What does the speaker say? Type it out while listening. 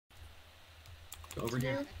Over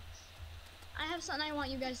here. I have something I want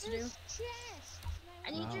you guys to do.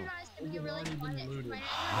 I need you guys to be really quiet.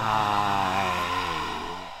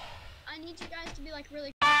 I need you guys to be like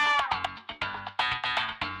really.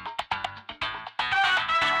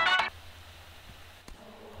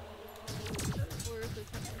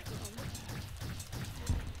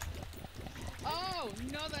 Oh,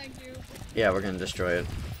 no thank you. Yeah, we're gonna destroy it.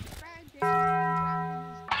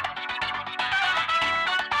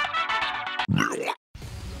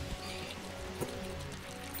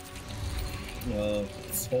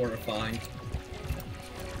 It's horrifying.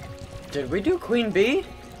 Did we do Queen Bee?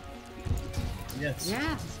 Yes.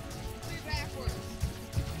 Yes.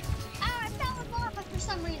 Ah, I fell in lava for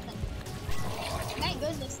some reason. Thank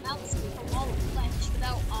goodness, now it's a wall of flesh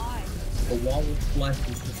without eyes. The wall of flesh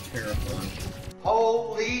is just terrifying.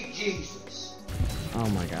 Holy Jesus. Oh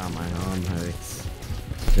my god, my arm hurts.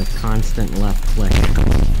 Just constant left click.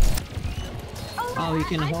 Oh, you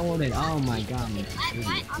can hold it. Oh my god.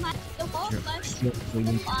 I'm at the wall of flesh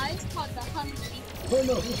with eyes called the Humvee. Oh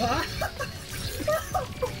no!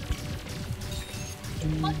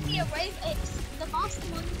 What's the array? It's the boss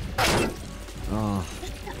one. Oh.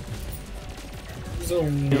 So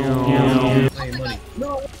no.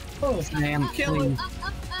 No. Oh, Sam, please.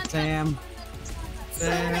 Sam.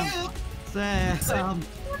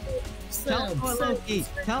 Teleport, Loki.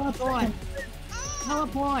 Teleport.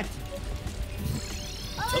 Teleport.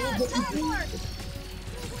 Teleport.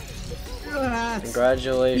 Yes.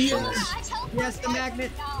 Congratulations. Yes, the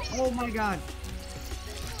magnet. Oh my god.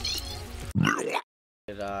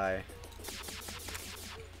 Did I?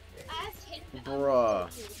 Bruh.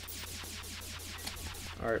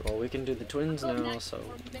 Alright, well we can do the twins now, so...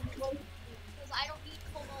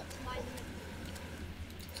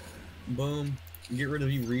 Boom. Get rid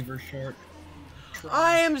of you, Reaver Shark.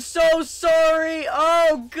 I am so sorry!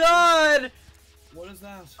 Oh god! What is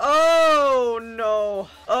that? Oh no!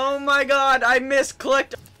 Oh my god, I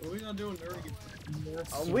misclicked! What are we gonna do in Nerdy?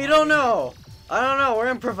 We don't know! I don't know, we're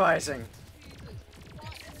improvising.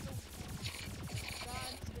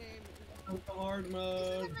 Hard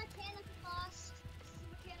mode.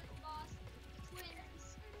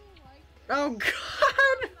 Oh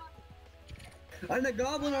god! I'm the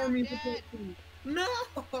Goblin Army. No!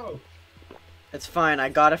 It's fine, I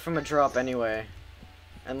got it from a drop anyway.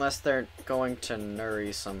 Unless they're going to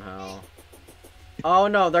Nuri somehow. Oh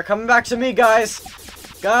no, they're coming back to me, guys!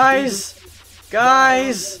 Guys!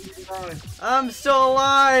 Guys! I'm still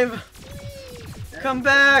alive! Come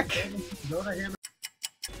back!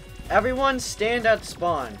 Everyone stand at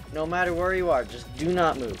spawn, no matter where you are, just do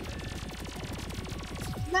not move.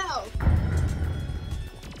 No!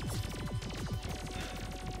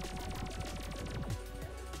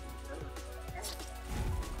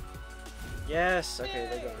 Yes, okay,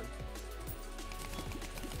 they're gone.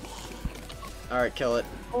 Alright, kill it.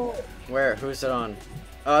 Where? Who's it on?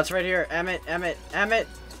 Oh, it's right here. Emmet, Emmet, Emmet!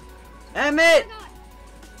 Emmet!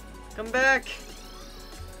 Come back!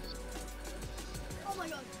 Oh my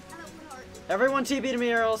god, I have one heart. Everyone TP to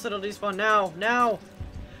me or else it'll despawn now! Now!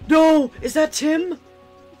 No! Is that Tim?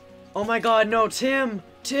 Oh my god, no, Tim!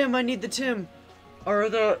 Tim, I need the Tim! Or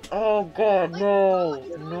the... Oh god, no!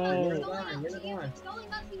 No! It's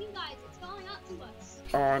going up to you guys. It's going up to us.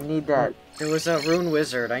 Oh, I need that. It was a rune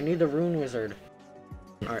wizard. I need the rune wizard.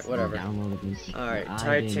 Alright, whatever. Alright,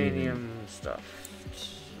 titanium stuff.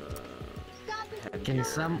 Can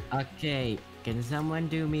someone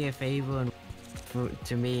do me a favor and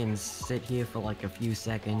to me and sit here for like a few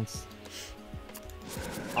seconds?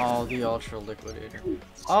 All the ultra liquidator.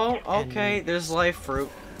 Oh, okay, there's life fruit.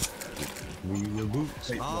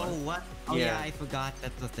 Oh, what? Oh yeah, I forgot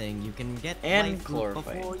that's the thing. You can get And life fruit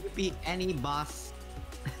chlorophyll. before you beat any boss.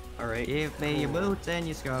 Alright. Give me your boots and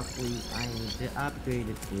your scarf, please. I need to upgrade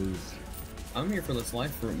it, please. I'm here for this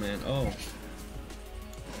life fruit, man. Oh.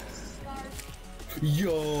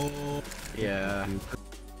 Yo. Yeah.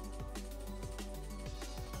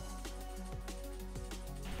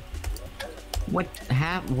 What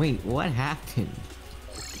Wait, what happened?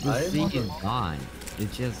 The sea is gone.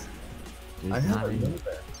 It just... There's not any...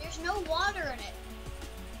 There's no water in it.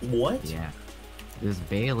 What? Yeah. There's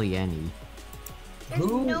barely any. There's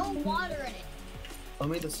no water in it. I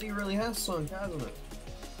mean, the sea really has sunk, hasn't it?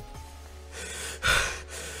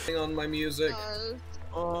 Hang on my music.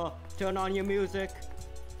 Oh, turn on your music.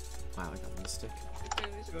 Wow, I got mystic.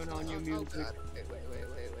 Turn on your music. Oh god. Wait.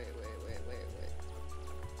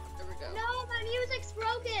 There we go. No, my music's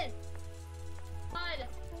broken. God.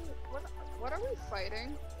 What are we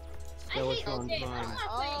fighting? I hate this game. I don't want to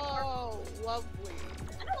play anymore. Oh, lovely.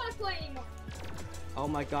 I don't want to play anymore. Oh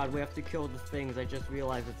my god, we have to kill the things. I just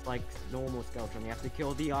realized it's like normal skeleton. You have to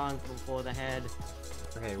kill the arms before the head.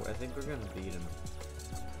 Okay, I think we're gonna beat him.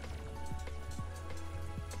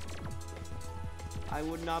 I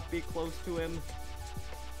would not be close to him.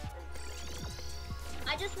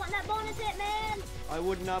 I just want that bonus hit, man. I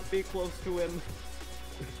would not be close to him.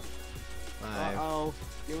 5. Uh-oh.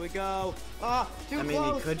 Here we go. Ah, too I mean,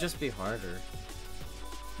 close. he could just be harder.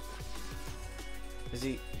 Is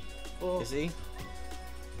he? Oh. Is he?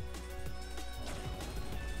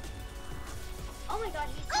 Oh my god,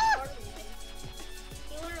 he's so harder than me.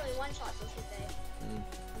 He literally one-shots us with it.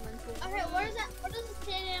 Okay, where is that? Where does the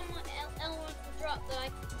stadium element drop that I...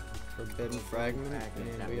 Forbidden fragment,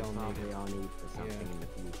 Fragments and that we we all need probably it. all need for something Yeah. in the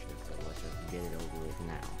future, so let's just get it over with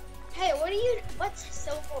now. Hey, what's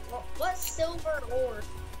silver ore?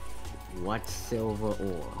 What's silver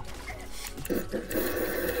ore?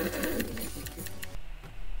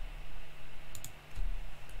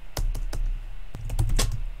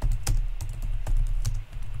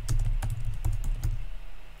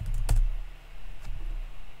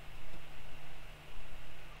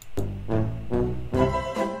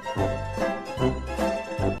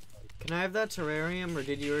 Can I have that terrarium, or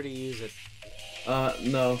did you already use it?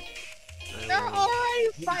 No. They're already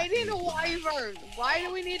fighting a wyvern. Why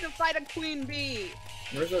do we need to fight a queen bee?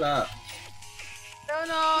 Where's it at? Don't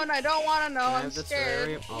know, and I don't want to know. Can I I'm have the scared.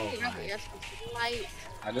 terrarium? Oh, Yes, my. yes, it's light.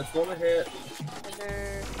 I just want to hit.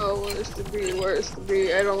 Oh, where's the bee? Where's the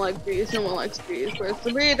bee? I don't like bees. No one likes bees. Where's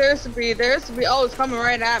the bee? There's the bee. There's the bee. Oh, it's coming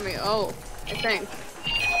right at me. Oh, I think.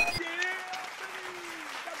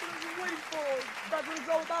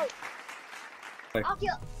 I'll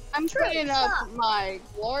kill. I'm True, putting up stop. my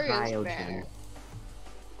glorious Cryogen. banner.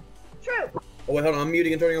 True. Oh wait, hold on. I'm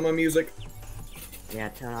muting and turning on my music. Yeah,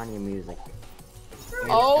 turn on your music.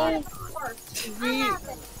 Oh, First. we- What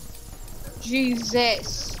happened?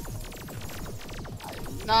 Jesus.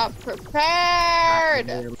 I'm not prepared.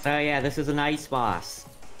 So yeah, this is an ice boss.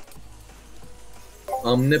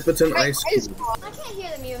 Omnipotent Hey, ice ice cube. block. I can't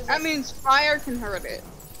hear the music. That means fire can hurt it.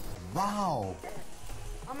 Wow.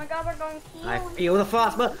 Oh my god, we're going to I heal. feel the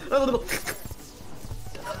frost, but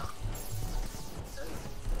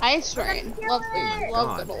Ice rain. Love it. it.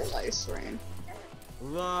 Love good old ice rain.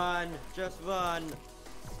 run, just run.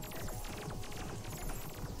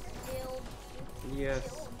 Healed.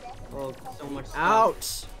 Yes. Oh, so much. stuff.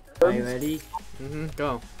 Out! Are you ready? Mm-hmm,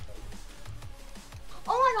 go.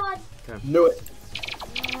 Oh my god. Knew it.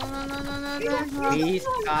 No. Me,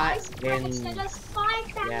 Oh, Scott, ice and spikes that just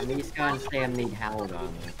spiked at yeah, me. me, Scott, and Sam need Howard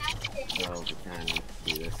on it. So we can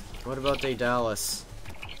do this. What about Daedalus?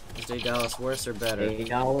 Is Daedalus worse or better?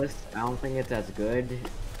 $8. I don't think it's as good,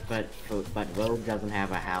 but Rogue doesn't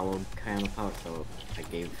have a Howard counterpart, so I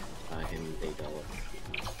gave him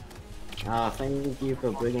 $8. Thank you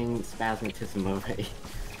for bringing Spasmatism away.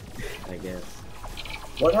 I guess.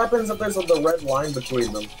 What happens if there's the red line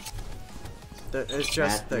between them? It's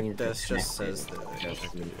just That means this it's just connected. says that.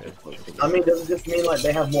 Just means they're supposed to I mean, does it just mean like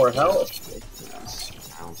they have more health?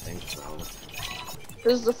 I don't think so.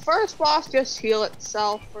 Does the first boss just heal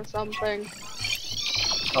itself or something?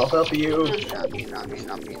 I'll help you. Not me, not me,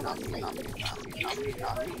 not me, not me, not me, not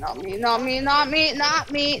me, not me, not me, not me,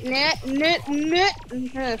 not me,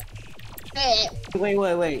 not me.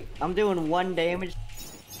 Wait. I'm doing 1 damage.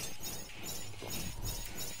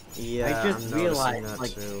 Yeah, I just I'm noticing realized, that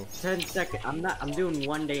like, too. 10 seconds. I'm doing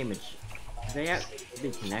 1 damage. They have to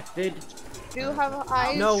be connected. Do you have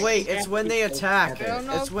eyes? No, wait, it's when they attack. I don't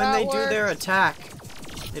know It's if when that they do their works. attack.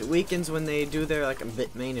 It weakens when they do their, like,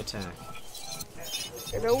 main attack.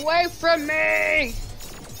 Get away from me!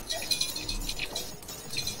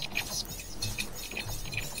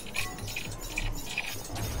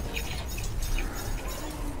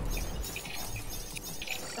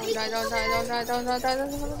 Don't die.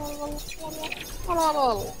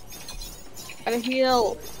 Gotta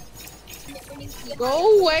heal.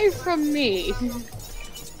 Go away from me.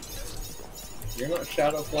 You're not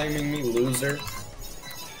shadow flaming me, loser.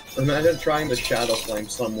 Imagine trying to shadow flame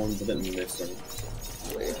someone but then missing.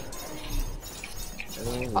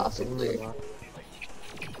 Possibly.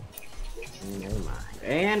 Never mind.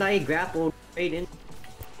 And I grappled right in.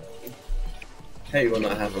 Hey, when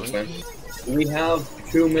that happens, man. We have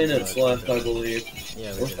 2 minutes left, I believe.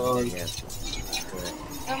 Yeah, We're fine. Yeah.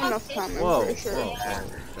 I have enough time, I'm Whoa, pretty sure.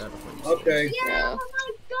 whoa. Okay. Yeah, Yeah. oh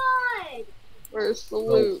my god! Where's the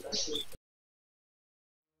loot?